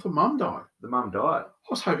 "Oh, the mum died." The mum died. I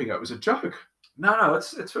was hoping it was a joke. No,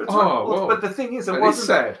 it's well, but the thing is, it wasn't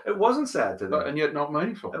sad. It wasn't sad to them, and yet not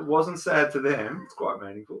meaningful. It wasn't sad to them. It's quite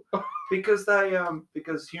meaningful because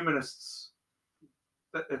because humanists,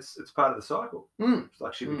 it's part of the cycle. It's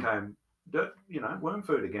like she became worm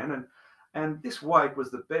food again, and this wake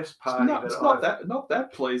was the best party. It's not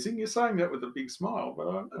that pleasing. You're saying that with a big smile, but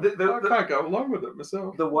I can't go along with it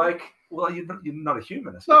myself. The wake. Well, you're not a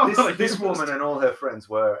humanist. No, this woman and all her friends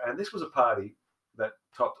were, and this was a party that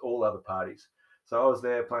topped all other parties. So I was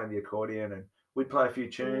there playing the accordion, and we'd play a few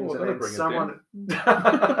tunes, and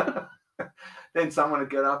then someone would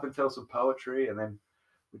get up and tell some poetry, and then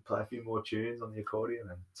we'd play a few more tunes on the accordion,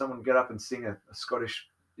 and someone would get up and sing a Scottish,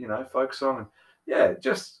 folk song, and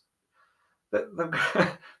just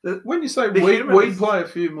when you say we play a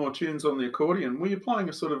few more tunes on the accordion, were you playing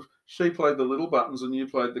a sort of, she played the little buttons and you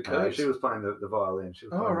played the keys? She was playing the violin. She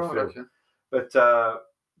was playing right, okay. But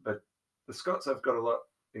the Scots have got a lot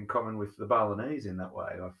in common with the Balinese in that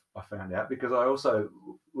way. I found out because I also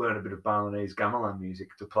learned a bit of Balinese gamelan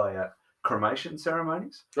music to play at cremation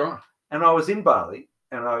ceremonies. Right. And I was in Bali,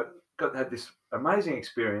 and I had this amazing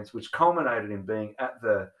experience, which culminated in being at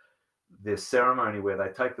the ceremony where they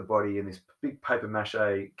take the body in this big paper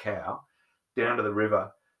mache cow down to the river,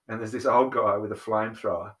 and there's this old guy with a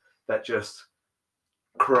flamethrower that just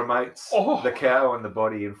cremates the cow and the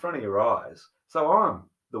body in front of your eyes. So I'm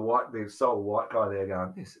the sole white guy there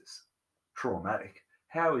going, this is traumatic.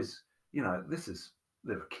 How is, there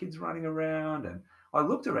were kids running around, and I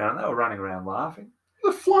looked around, they were running around laughing.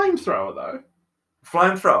 The flamethrower though.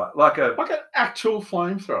 Flamethrower, like an actual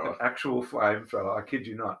flamethrower. An actual flamethrower, I kid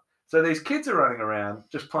you not. So these kids are running around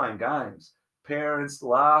just playing games, parents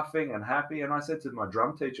laughing and happy. And I said to my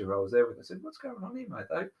drum teacher who I was there with, I said, "What's going on here,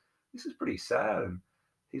 mate? This is pretty sad." And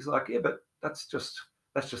he's like, "Yeah, but that's just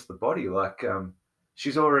the body. Like,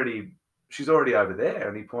 she's already over there."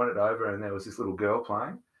 And he pointed over, and there was this little girl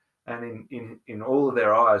playing, and in all of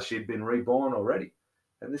their eyes, she'd been reborn already,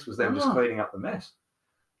 and this was them just cleaning up the mess.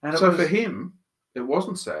 And so for him, it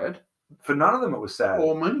wasn't sad. For none of them, it was sad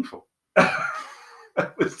or meaningful.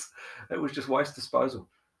 It was just waste disposal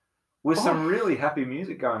with some really happy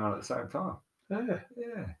music going on at the same time.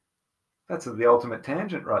 Yeah. That's the ultimate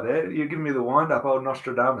tangent right there. You're giving me the wind up, old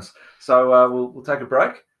Nostradamus. So we'll take a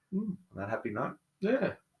break on that happy note.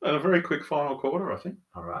 Yeah, and a very quick final quarter, I think.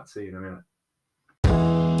 All right, see you in a minute.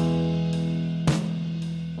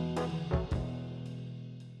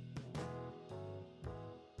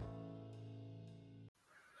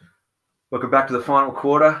 Welcome back to the final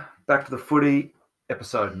quarter, back to the footy,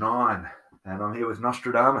 episode 9, and I'm here with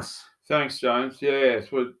Nostradamus. Thanks, James. Yes,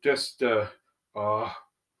 we're just been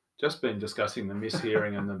discussing the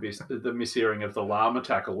mishearing and the mishearing of the llama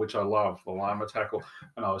tackle, which I love, the llama tackle.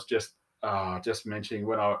 And I was just mentioning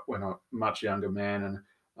when I much younger man,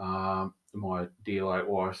 and my dear late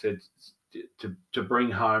wife said to bring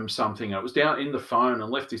home something. It was down in the phone and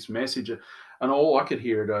left this message, and all I could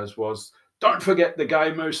hear it as was, "Don't forget the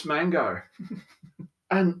gay moose mango."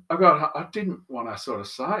 And I didn't want to sort of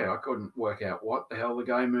say, I couldn't work out what the hell the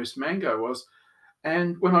gay moose mango was.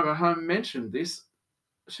 And when I got home and mentioned this,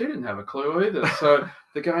 she didn't have a clue either. So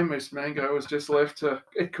the gay moose mango was just left to,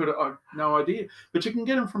 I've no idea. But you can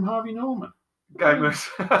get them from Harvey Norman. Gay moose.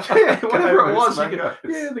 Yeah, whatever it was.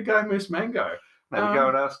 The gay moose mango. Maybe go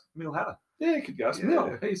and ask Mil Hanna. Yeah, you could go ask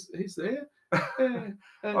Mil. He's there. Yeah.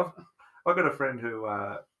 I've got a friend who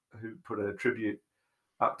put a tribute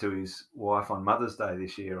up to his wife on Mother's Day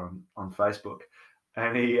this year on Facebook,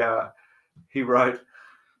 and he wrote,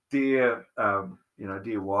 "Dear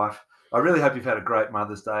dear wife, I really hope you've had a great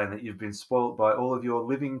Mother's Day and that you've been spoilt by all of your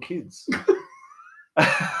living kids."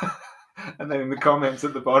 And then in the comments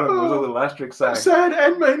at the bottom was a little asterisk saying, sad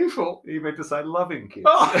and meaningful. He meant to say loving kids.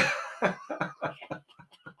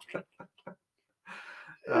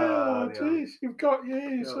 Oh, jeez. You've got,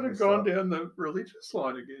 sort of gone down the religious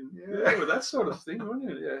line again. Yeah, with that sort of thing, wouldn't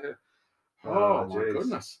you? Yeah. Oh, my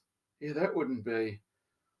goodness. Yeah, that wouldn't be.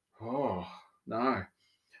 Oh, no.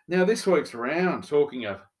 Now, this week's round, talking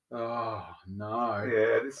of, oh, no.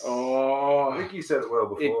 Yeah, I think you said it well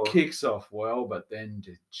before. It kicks off well, but then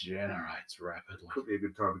degenerates rapidly. Could be a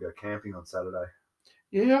good time to go camping on Saturday.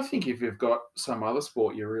 Yeah, I think if you've got some other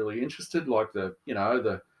sport you're really interested, like the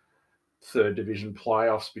third division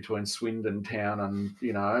playoffs between Swindon Town and,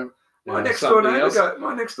 my next door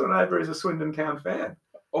neighbour is a Swindon Town fan.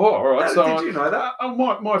 Oh, all right. Did you know that?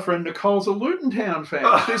 My friend Nicole's a Luton Town fan.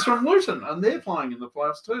 She's from Luton, and they're playing in the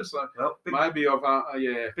playoffs too. So maybe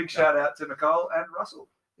I've big shout out to Nicole and Russell.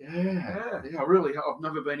 Yeah. I've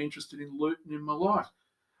never been interested in Luton in my life.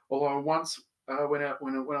 Although once when I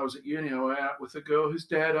was at uni, I went out with a girl whose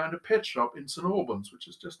dad owned a pet shop in St Albans, which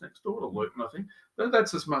is just next door to Luton, I think.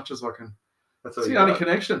 That's as much as I can. That's the only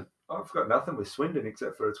connection. I've got nothing with Swindon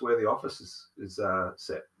except for it's where the office is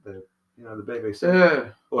set. The BBC.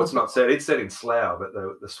 Yeah. Well, it's not set. It's set in Slough, but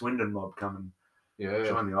the Swindon mob come and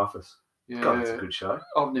join the office. Yeah. God, it's a good show.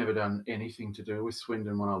 I've never done anything to do with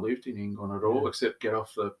Swindon when I lived in England at all, except get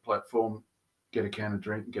off the platform, get a can of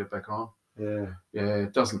drink, and get back on. Yeah. Yeah.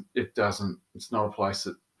 It doesn't. It's not a place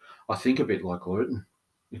that I think a bit like Luton.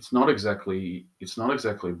 It's not exactly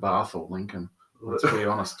Bath or Lincoln. Let's be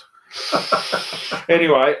honest.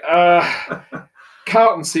 Anyway,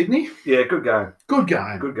 Carlton Sydney. Yeah, good game. Good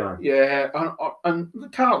game. Good game. Yeah,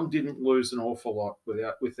 and Carlton didn't lose an awful lot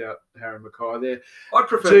without Harry Mackay there. I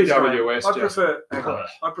prefer GWS.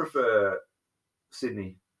 I prefer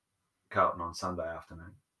Sydney Carlton on Sunday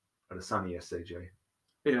afternoon at a sunny SCG.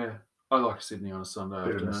 Yeah, I like Sydney on a Sunday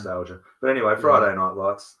afternoon. Bit of nostalgia. But anyway, Friday night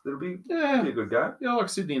lights. It'll be a good game. Yeah, I like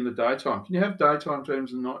Sydney in the daytime. Can you have daytime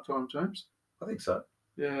teams and nighttime teams? I think so.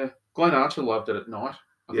 Yeah. Glenn Archer loved it at night.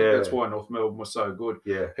 I think that's why North Melbourne was so good.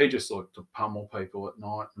 Yeah. He just liked to pummel people at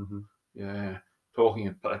night. Mm-hmm. Yeah. Talking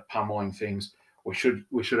about pummeling things, we should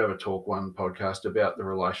have a Talk One podcast about the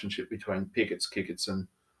relationship between Pickett's, Kicketts and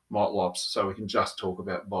Motlops, so we can just talk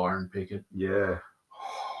about Byron Pickett. Yeah.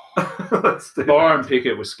 Byron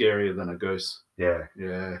Pickett was scarier than a goose. Yeah.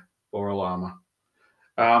 Yeah. Or a llama.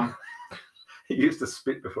 He used to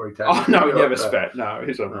spit before he tackled. Oh, no, he never spat. No,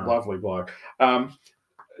 he's a lovely bloke.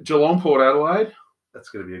 Geelong, Port Adelaide. That's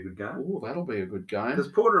going to be a good game. Oh, that'll be a good game. Is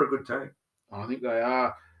Porter a good team? I think they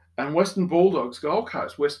are. And Western Bulldogs, Gold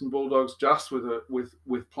Coast. Western Bulldogs just with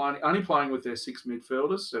plenty, only playing with their 7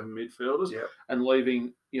 midfielders, and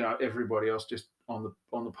leaving everybody else just on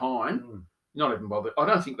the pine. Not even bother. I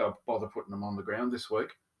don't think they'll bother putting them on the ground this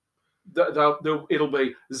week. It'll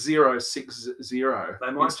be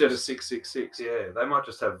 0-6-0 instead of 6-6-6. Yeah, they might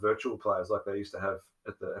just have virtual players like they used to have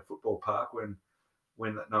at the football park when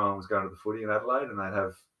no one was going to the footy in Adelaide, and they'd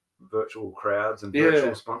have virtual crowds and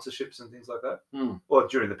virtual sponsorships and things like that. Well,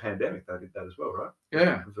 during the pandemic, they did that as well, right?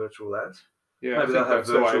 Yeah, virtual ads. Yeah, maybe they'll have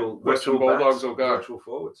virtual Bulldogs will go virtual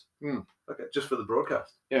forwards. Okay, just for the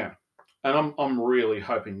broadcast. Yeah, and I'm really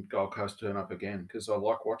hoping Gold Coast turn up again because I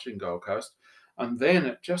like watching Gold Coast. And then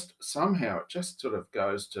it just sort of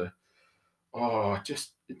goes to,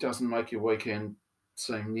 it doesn't make your weekend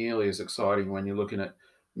seem nearly as exciting when you're looking at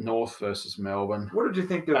North versus Melbourne. What did you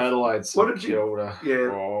think of Adelaide? Kilda?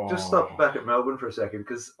 Just stop back at Melbourne for a second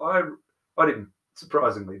because I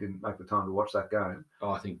surprisingly didn't make the time to watch that game.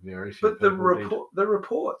 I think very few. But the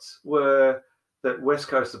reports were that West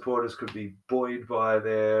Coast supporters could be buoyed by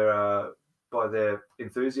their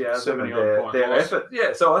enthusiasm and their effort.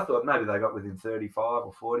 Yeah, so I thought maybe they got within 35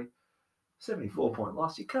 or 40. 74-point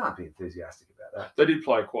loss. You can't be enthusiastic about that. They did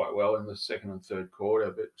play quite well in the second and third quarter,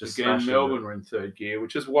 but just again, Melbourne were in third gear,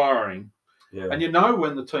 which is worrying. Yeah. And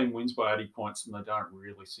when the team wins by 80 points and they don't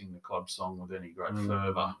really sing the club song with any great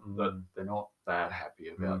fervour, that they're not that happy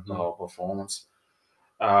about the whole performance.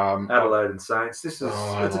 Adelaide and Saints. It's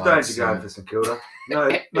a danger game for St Kilda. No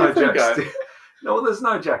Jack Steele. No, there's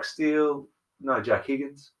no Jack Steele. No Jack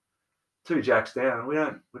Higgins. 2 Jacks down. We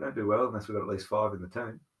don't do well unless we've got at least 5 in the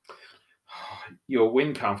team. You'll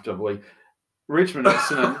win comfortably. Richmond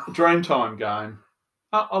Essendon, Dreamtime game.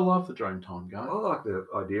 I love the Dreamtime game. I like the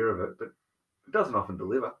idea of it, but It doesn't often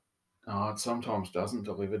deliver. Oh, it sometimes doesn't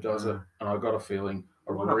deliver, does it? No. And I got a feeling,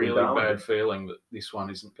 a One up in really Darwin. bad feeling that this one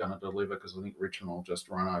isn't going to deliver because I think Richmond will just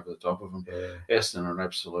run over the top of them. Yeah. Essendon are an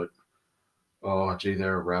absolute. Oh, gee,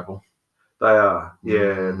 they're a rabble. They are.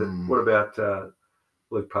 Yeah. Mm. What about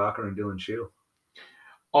Luke Parker and Dylan Shield?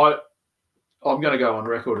 I'm going to go on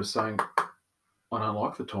record as saying I don't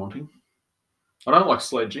like the taunting. I don't like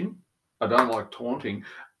sledging. I don't like taunting.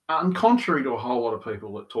 And contrary to a whole lot of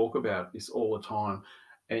people that talk about this all the time,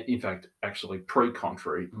 and in fact, actually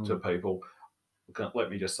pre-contrary to people, let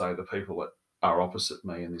me just say the people that are opposite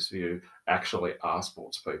me in this view actually are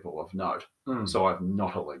sports people of note. So I've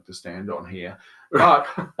not a leg to stand on here. But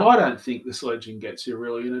I don't think the sledging gets you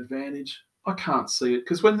really an advantage. I can't see it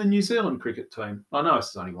because when the New Zealand cricket team, I know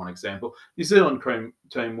it's only one example, New Zealand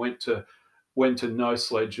team went to no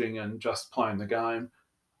sledging and just playing the game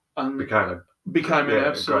and became an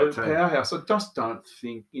absolute powerhouse. I just don't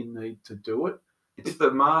think you need to do it. It's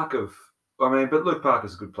the mark of, but Luke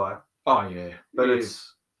Parker's a good player. Oh, yeah. But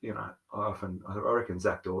it's, I reckon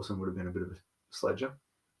Zach Dawson would have been a bit of a sledger.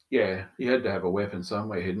 Yeah, he had to have a weapon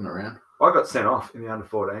somewhere hidden around. I got sent off in the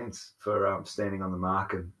under-14s for standing on the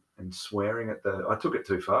mark and swearing at I took it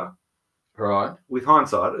too far. Right. With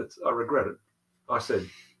hindsight, I regret it. I said,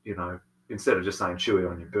 instead of just saying chewy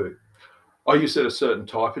on your boot. Oh, you said a certain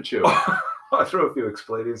type of chewy. I threw a few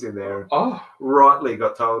expletives in there and Oh, rightly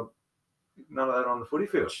got told none of that on the footy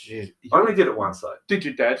field. Shit. I only did it once though. Did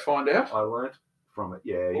your dad find out? I learnt from it.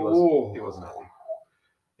 Yeah, he wasn't happy.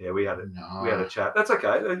 Yeah, we had a chat. That's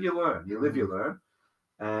okay. You learn. You live, you learn.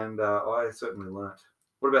 And I certainly learnt.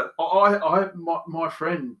 What about my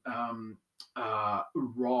friend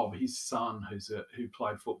Rob, his son, who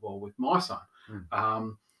played football with my son.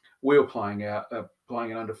 We were playing an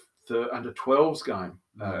under 12s game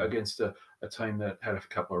against a team that had a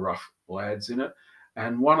couple of rough lads in it,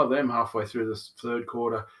 and one of them halfway through the third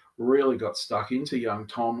quarter really got stuck into young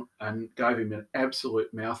Tom and gave him an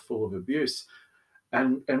absolute mouthful of abuse.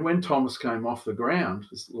 And when Thomas came off the ground,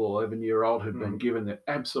 this little 11-year-old who'd been given the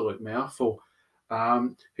absolute mouthful,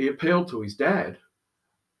 he appealed to his dad,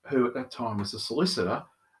 who at that time was a solicitor,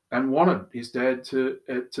 and wanted his dad to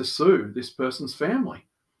sue this person's family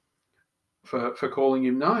for calling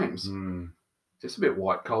him names. Just a bit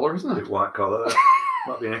white collar, isn't it? A bit white collar.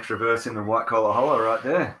 Might be an extra verse in the white collar holler right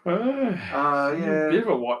there. Yeah, bit of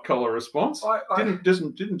a white collar response.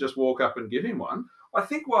 Didn't just walk up and give him one. I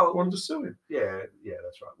think wanted to sue him. Yeah,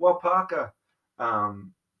 that's right. Well, Parker, I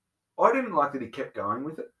didn't like that he kept going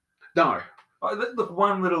with it. No. Look,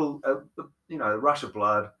 one little, rush of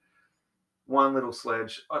blood, one little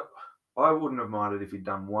sledge. I wouldn't have minded if he'd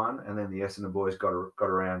done one, and then the Essendon boys got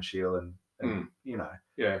around Shield and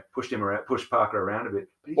pushed him around, pushed Parker around a bit.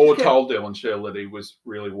 Or told Dylan Shield that he was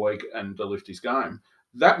really weak and to lift his game.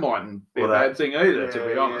 That mightn't be a bad thing either, to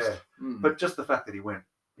be honest. Yeah. But just the fact that he went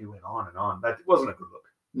on and on. That wasn't a good look.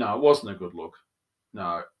 No, it wasn't a good look.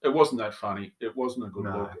 No, it wasn't that funny. It wasn't a good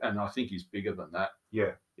look, and I think he's bigger than that.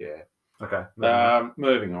 Yeah. Okay.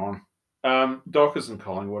 Moving on. Dockers and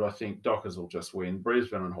Collingwood, I think Dockers will just win.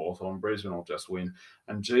 Brisbane and Hawthorn, Brisbane will just win.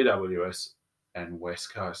 And GWS and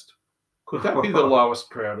West Coast. Could that be the lowest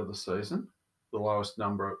crowd of the season? The lowest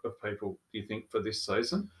number of people, do you think, for this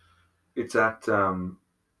season? It's at...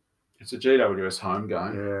 It's a GWS home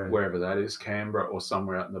game, wherever that is, Canberra or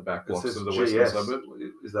somewhere out in the back blocks of the western suburb.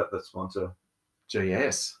 Is that the sponsor?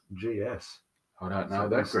 GS. I don't know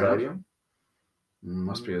that stadium.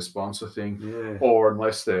 Must be a sponsor thing, yeah. Or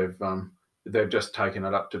unless they've just taken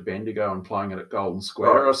it up to Bendigo and playing it at Golden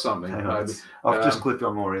Square or something. Maybe. I've just clicked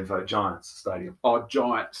on more info. Giants Stadium. Oh,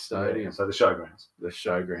 Giant Stadium. Yeah, so the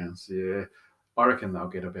showgrounds. Yeah. I reckon they'll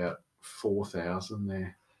get about 4,000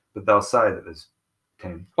 there. But they'll say that there's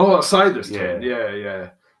 10. Oh, I'll say there's 10. Yeah.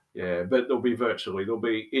 But there'll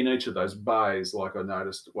be in each of those bays, like I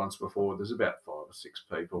noticed once before, there's about 5 or 6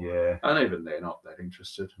 people. Yeah. And even they're not that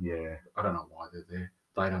interested. Yeah. I don't know why they're there.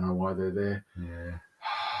 They don't know why they're there. Yeah.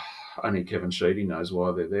 Only Kevin Sheedy knows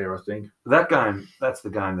why they're there, I think. That game, that's the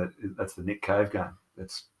Nick Cave game.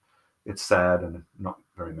 It's sad and not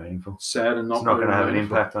very meaningful. It's not going to have an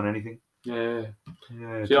impact on anything. Yeah.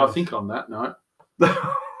 I think on that note,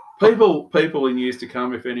 people in years to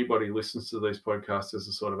come, if anybody listens to these podcasts as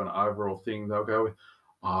a sort of an overall thing, they'll go with,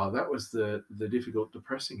 that was the difficult,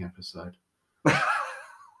 depressing episode.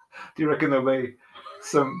 Do you reckon there'll be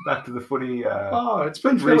some back to the footy it's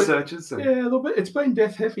been researchers? It's been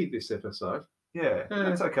death heavy this episode. Yeah,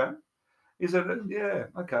 that's okay. Is it? Yeah,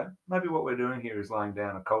 okay. Maybe what we're doing here is laying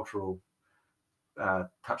down a cultural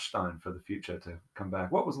touchstone for the future to come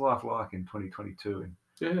back. What was life like in 2022?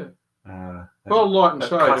 Light and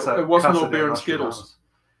shade. It wasn't all beer and Skittles.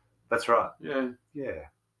 That's right. Yeah. Yeah.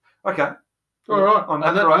 Okay. All right. On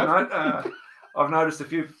that bright note, I've noticed a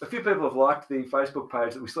few people have liked the Facebook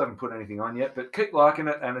page that we still haven't put anything on yet, but keep liking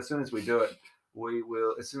it, and as soon as we do it, we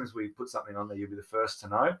will. As soon as we put something on there, you'll be the first to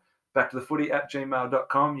know. Back to the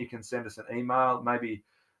footy@gmail.com. You can send us an email, maybe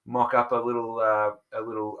mock up a little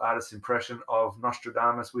artist's impression of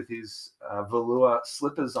Nostradamus with his velour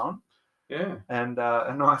slippers on. Yeah. And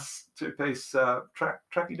a nice two-piece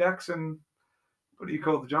tracky dacks, and what do you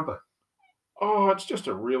call the jumper? Oh, it's just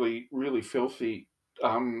a really, really filthy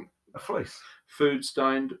A fleece.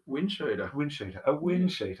 Food-stained wind cheater. A wind cheater. A wind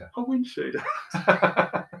cheater. A wind cheater.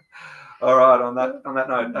 All right. On that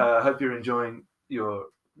note, I hope you're enjoying your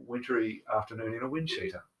wintry afternoon in a wind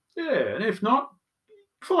cheater. Yeah, and if not,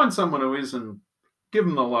 find someone who is and give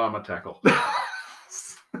them the llama tackle.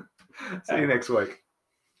 See you next week.